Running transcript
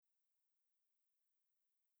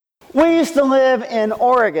We used to live in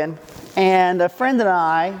Oregon, and a friend and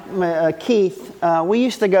I, Keith, we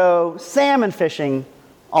used to go salmon fishing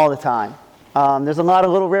all the time. There's a lot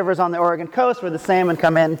of little rivers on the Oregon coast where the salmon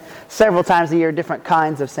come in several times a year, different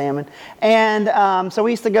kinds of salmon. And so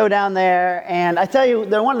we used to go down there, and I tell you,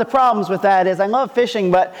 one of the problems with that is I love fishing,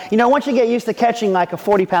 but, once you get used to catching like a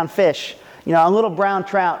 40-pound fish, a little brown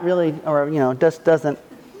trout really, just doesn't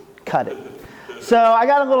cut it. So I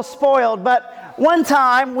got a little spoiled, but one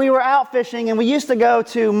time we were out fishing, and we used to go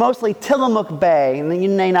to mostly Tillamook Bay. And you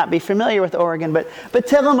may not be familiar with Oregon, but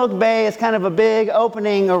Tillamook Bay is kind of a big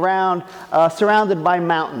opening around, surrounded by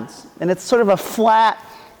mountains. And it's sort of a flat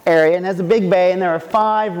area, and has a big bay, and there are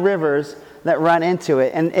 5 rivers that run into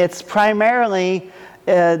it. And it's primarily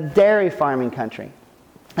dairy farming country.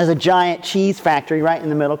 There's a giant cheese factory right in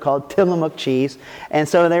the middle called Tillamook Cheese. And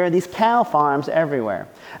so there are these cow farms everywhere.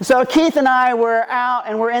 So Keith and I were out,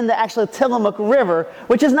 and we're in the actual Tillamook River,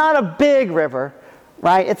 which is not a big river,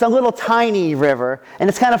 right? It's a little tiny river, and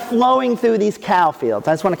it's kind of flowing through these cow fields.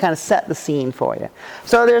 I just want to kind of set the scene for you.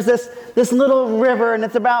 So there's this little river, and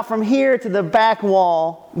it's about from here to the back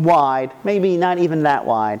wall wide, maybe not even that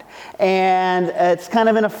wide. And it's kind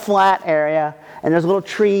of in a flat area. And there's little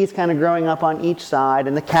trees kind of growing up on each side,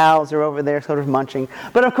 and the cows are over there sort of munching.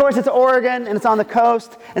 But of course, it's Oregon, and it's on the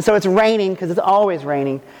coast, and so it's raining, because it's always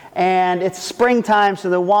raining. And it's springtime, so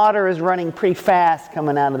the water is running pretty fast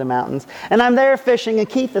coming out of the mountains. And I'm there fishing, and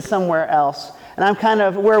Keith is somewhere else. And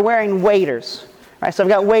we're wearing waders. Right, so I've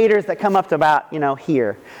got waders that come up to about,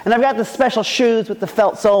 here. And I've got the special shoes with the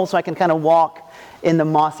felt soles, so I can kind of walk in the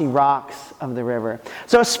mossy rocks of the river.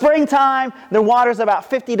 So springtime, the water's about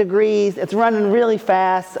 50 degrees, it's running really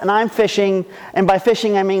fast, and I'm fishing, and by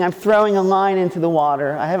fishing I mean I'm throwing a line into the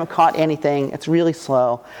water. I haven't caught anything, it's really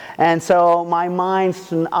slow. And so my mind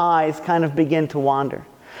and eyes kind of begin to wander.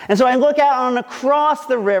 And so I look out and across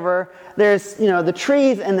the river, there's, the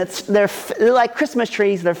trees, and they're like Christmas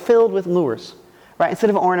trees, they're filled with lures. Right?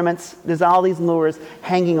 Instead of ornaments, there's all these lures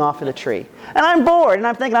hanging off of the tree. And I'm bored, and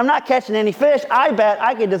I'm thinking, I'm not catching any fish. I bet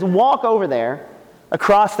I could just walk over there,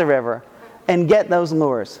 across the river, and get those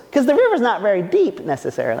lures. Because the river's not very deep,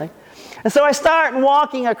 necessarily. And so I start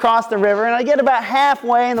walking across the river, and I get about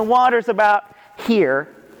halfway, and the water's about here.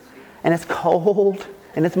 And it's cold,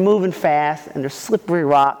 and it's moving fast, and there's slippery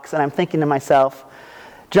rocks. And I'm thinking to myself,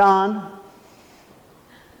 John,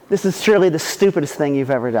 this is surely the stupidest thing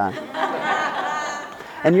you've ever done.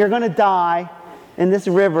 And you're going to die in this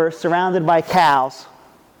river surrounded by cows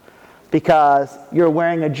because you're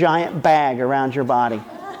wearing a giant bag around your body.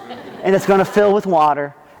 And it's going to fill with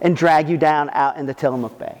water and drag you down out into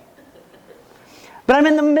Tillamook Bay. But I'm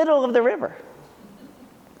in the middle of the river.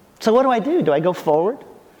 So what do? Do I go forward?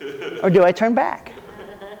 Or do I turn back?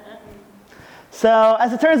 So,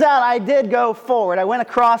 as it turns out, I did go forward. I went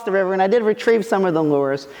across the river, and I did retrieve some of the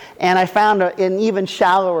lures, and I found an even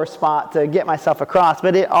shallower spot to get myself across,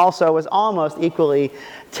 but it also was almost equally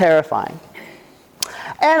terrifying.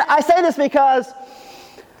 And I say this because,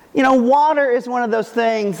 water is one of those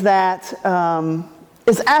things that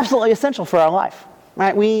is absolutely essential for our life.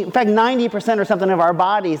 Right? In fact, 90% or something of our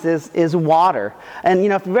bodies is water. And,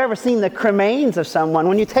 if you've ever seen the cremains of someone,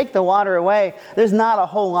 when you take the water away, there's not a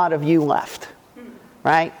whole lot of you left.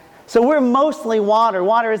 Right? So we're mostly water.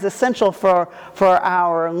 Water is essential for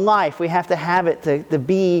our life. We have to have it to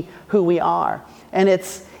be who we are. And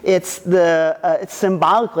it's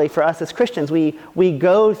symbolically for us as Christians. We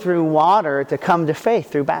go through water to come to faith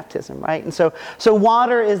through baptism, right? And so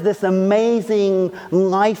water is this amazing,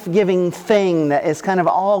 life-giving thing that is kind of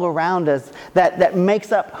all around us, that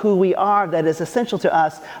makes up who we are, that is essential to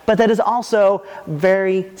us, but that is also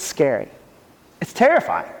very scary. It's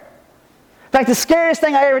terrifying. In fact, the scariest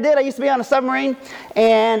thing I ever did, I used to be on a submarine,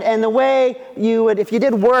 and the way you would, if you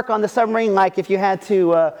did work on the submarine, like if you had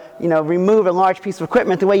to, remove a large piece of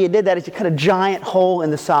equipment, the way you did that is you cut a giant hole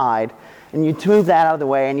in the side, and you move that out of the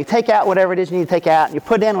way, and you take out whatever it is you need to take out, and you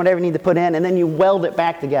put in whatever you need to put in, and then you weld it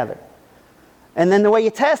back together. And then the way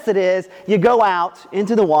you test it is you go out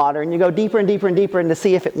into the water, and you go deeper and deeper and deeper to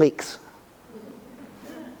see if it leaks.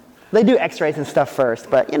 They do x-rays and stuff first,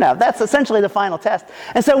 but that's essentially the final test.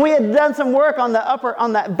 And so we had done some work on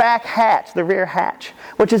that back hatch, the rear hatch,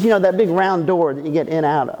 which is, that big round door that you get in and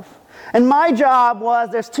out of. And my job was,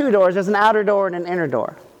 there's 2 doors, there's an outer door and an inner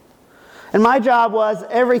door. And my job was,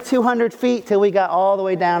 every 200 feet till we got all the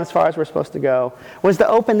way down as far as we're supposed to go, was to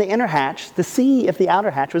open the inner hatch to see if the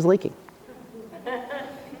outer hatch was leaking.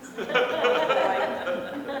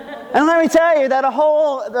 And let me tell you that a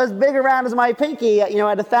hole as big around as my pinky, at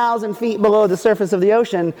 1,000 feet below the surface of the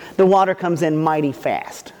ocean, the water comes in mighty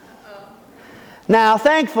fast. Now,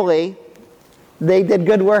 thankfully, They did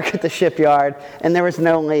good work at the shipyard, and there was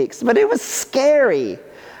no leaks. But it was scary,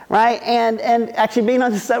 right? And actually being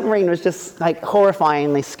on the submarine was just like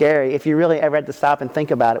horrifyingly scary if you really ever had to stop and think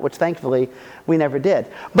about it, which thankfully we never did.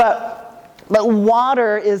 But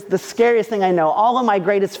water is the scariest thing I know. All of my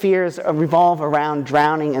greatest fears revolve around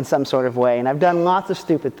drowning in some sort of way. And I've done lots of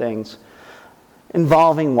stupid things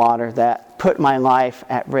involving water that put my life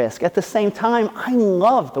at risk. At the same time, I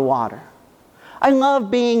love the water. I love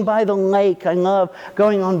being by the lake. I love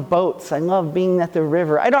going on boats. I love being at the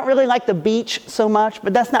river. I don't really like the beach so much,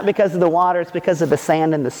 but that's not because of the water. It's because of the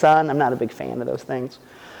sand and the sun. I'm not a big fan of those things.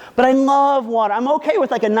 But I love water. I'm okay with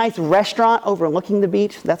like a nice restaurant overlooking the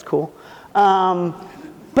beach. That's cool.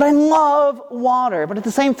 But I love water. But at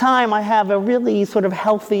the same time, I have a really sort of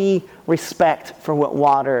healthy respect for what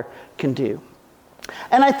water can do.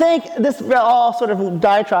 And I think this all sort of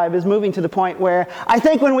diatribe is moving to the point where I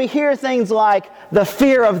think when we hear things like the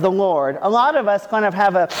fear of the Lord, a lot of us kind of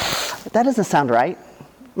have that doesn't sound right.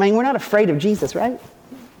 I mean, we're not afraid of Jesus, right?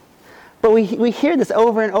 But we hear this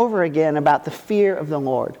over and over again about the fear of the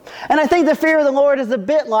Lord. And I think the fear of the Lord is a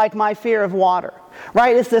bit like my fear of water,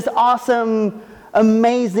 right? It's this awesome,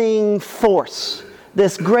 amazing force,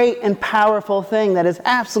 this great and powerful thing that is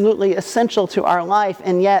absolutely essential to our life,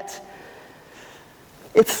 and yet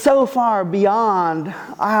it's so far beyond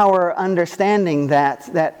our understanding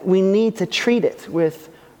that we need to treat it with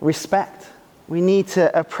respect. We need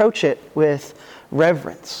to approach it with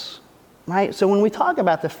reverence, right? So when we talk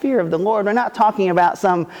about the fear of the Lord, we're not talking about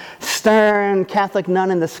some stern Catholic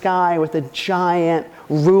nun in the sky with a giant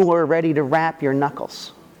ruler ready to rap your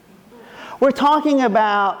knuckles. We're talking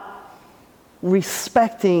about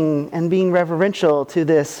respecting and being reverential to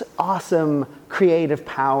this awesome creative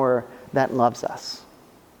power that loves us.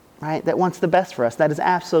 Right? That wants the best for us. That is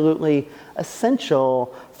absolutely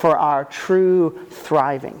essential for our true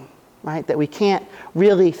thriving. Right? That we can't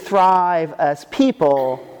really thrive as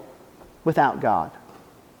people without God.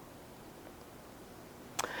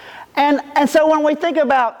 And so when we think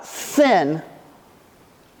about sin,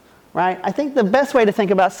 right? I think the best way to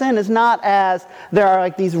think about sin is not as there are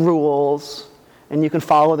like these rules and you can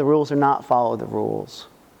follow the rules or not follow the rules.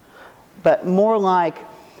 But more like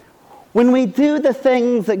when we do the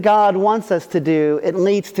things that God wants us to do, it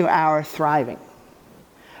leads to our thriving.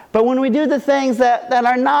 But when we do the things that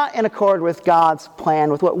are not in accord with God's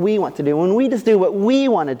plan, with what we want to do, when we just do what we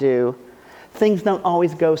want to do, things don't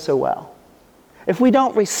always go so well. If we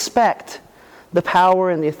don't respect the power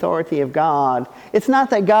and the authority of God, it's not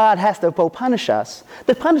that God has to punish us.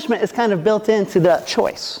 The punishment is kind of built into the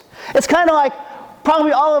choice. It's kind of like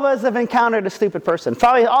probably all of us have encountered a stupid person.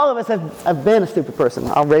 Probably all of us have been a stupid person.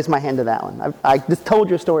 I'll raise my hand to that one. I just told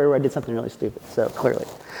you a story where I did something really stupid, so clearly.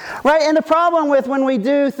 Right? And the problem with when we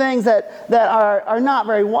do things that are not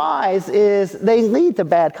very wise is they lead to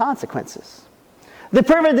bad consequences. The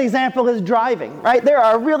perfect example is driving, right? There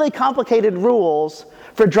are really complicated rules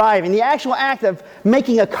for driving. The actual act of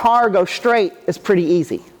making a car go straight is pretty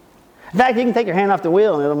easy. In fact, you can take your hand off the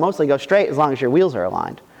wheel and it'll mostly go straight as long as your wheels are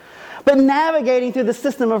aligned. But navigating through the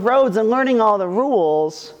system of roads and learning all the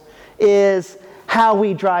rules is how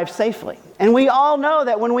we drive safely. And we all know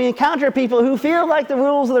that when we encounter people who feel like the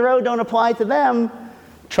rules of the road don't apply to them,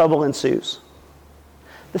 trouble ensues.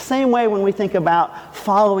 The same way when we think about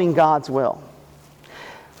following God's will.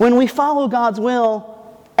 When we follow God's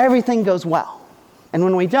will, everything goes well. And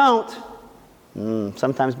when we don't,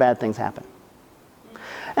 sometimes bad things happen.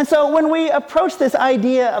 And so when we approach this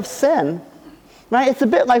idea of sin, right, it's a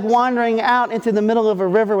bit like wandering out into the middle of a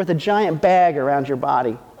river with a giant bag around your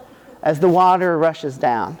body as the water rushes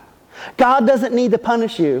down. God doesn't need to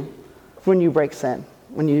punish you when you break sin,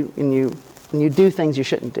 when you do things you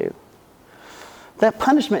shouldn't do. That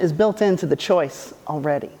punishment is built into the choice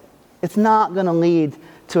already. It's not going to lead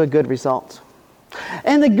to a good result.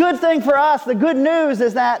 And the good thing for us, the good news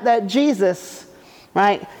is that Jesus,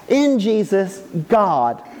 right, in Jesus,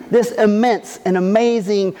 God, this immense and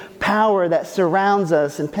amazing power that surrounds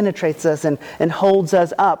us and penetrates us and holds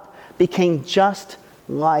us up, became just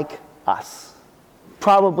like us.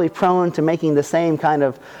 Probably prone to making the same kind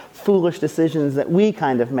of foolish decisions that we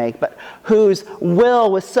kind of make, but whose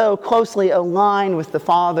will was so closely aligned with the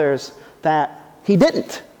Father's that he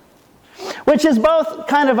didn't. Which is both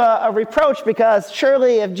kind of a reproach, because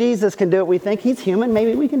surely if Jesus can do it, we think he's human,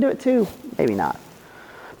 maybe we can do it too. Maybe not.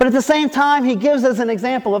 But at the same time, he gives us an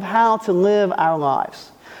example of how to live our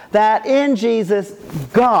lives. That in Jesus,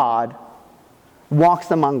 God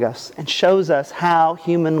walks among us and shows us how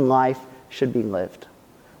human life should be lived.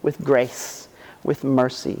 With grace, with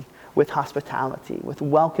mercy, with hospitality, with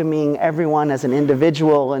welcoming everyone as an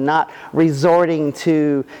individual and not resorting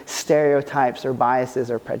to stereotypes or biases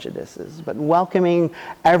or prejudices, but welcoming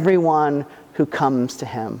everyone who comes to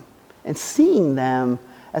him and seeing them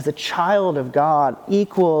as a child of God,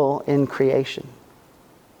 equal in creation.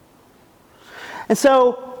 And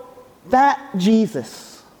so that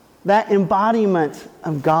Jesus, that embodiment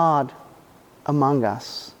of God among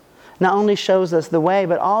us, not only shows us the way,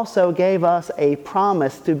 but also gave us a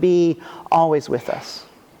promise to be always with us.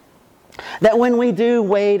 That when we do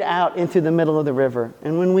wade out into the middle of the river,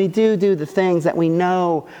 and when we do the things that we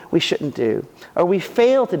know we shouldn't do, or we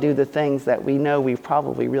fail to do the things that we know we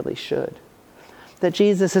probably really should, that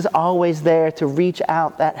Jesus is always there to reach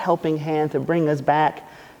out that helping hand to bring us back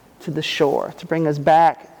to the shore, to bring us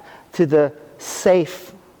back to the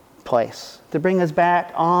safe place, to bring us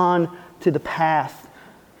back on to the path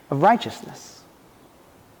of righteousness.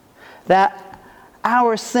 That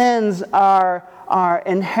our sins are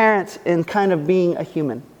inherent in kind of being a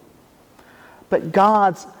human. But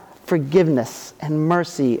God's forgiveness and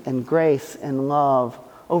mercy and grace and love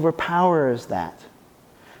overpowers that.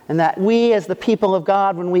 And that we as the people of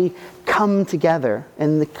God, when we come together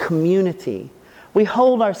in the community, we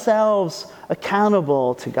hold ourselves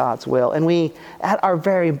accountable to God's will. And we, at our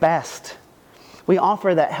very best, we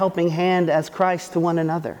offer that helping hand as Christ to one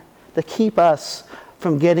another to keep us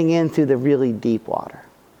from getting into the really deep water,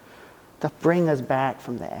 to bring us back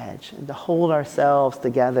from the edge, and to hold ourselves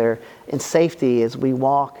together in safety as we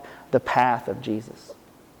walk the path of Jesus.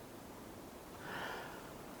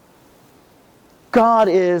 God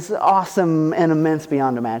is awesome and immense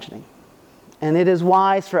beyond imagining. And it is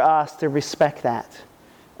wise for us to respect that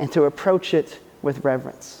and to approach it with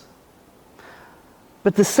reverence.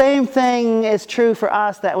 But the same thing is true for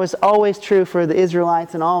us that was always true for the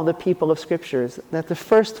Israelites and all the people of Scriptures, that the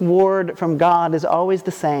first word from God is always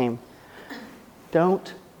the same.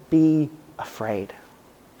 Don't be afraid.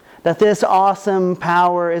 That this awesome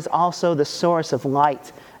power is also the source of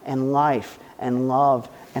light and life and love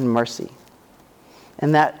and mercy.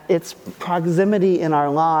 And that its proximity in our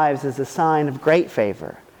lives is a sign of great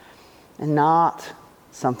favor and not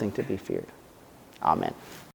something to be feared. Amen.